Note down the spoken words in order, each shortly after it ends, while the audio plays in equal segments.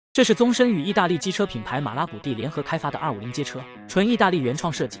这是宗申与意大利机车品牌马拉古蒂联合开发的250街车，纯意大利原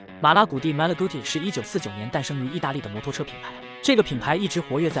创设计。马拉古蒂 Malagutti 是1949年诞生于意大利的摩托车品牌，这个品牌一直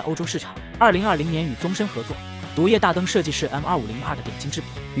活跃在欧洲市场。2020年与宗申合作，毒液大灯设计是 M250R 的点睛之笔，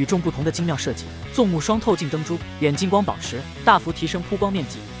与众不同的精妙设计，纵目双透镜灯珠，远近光保持，大幅提升铺光面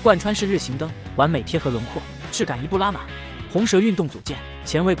积，贯穿式日行灯，完美贴合轮廓，质感一步拉满。红蛇运动组件，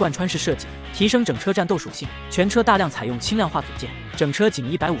前卫贯穿式设计，提升整车战斗属性。全车大量采用轻量化组件，整车仅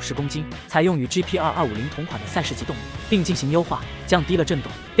150公斤，采用与 GPR 250同款的赛事级动力，并进行优化，降低了震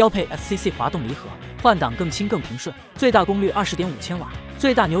动。标配 FCC 滑动离合，换挡更轻更平顺。最大功率20.5千瓦，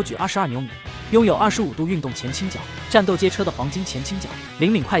最大扭矩22牛米。拥有25度运动前倾角，战斗街车的黄金前倾角，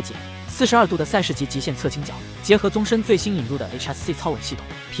灵敏快捷。42度的赛事级极限侧倾角，结合宗申最新引入的 HSC 操稳系统，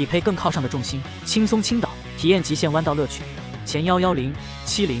匹配更靠上的重心，轻松倾倒，体验极限弯道乐趣。前110、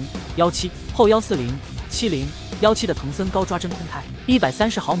70、17，后140、70、17的腾森高抓真空胎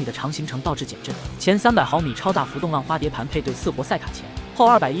，130毫米的长行程倒置减震，前300毫米超大浮动浪花碟盘配对4活赛卡钳，后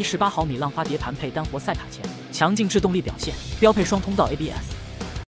218毫米浪花碟盘配单活赛卡钳，强劲制动力表现，标配双通道 ABS。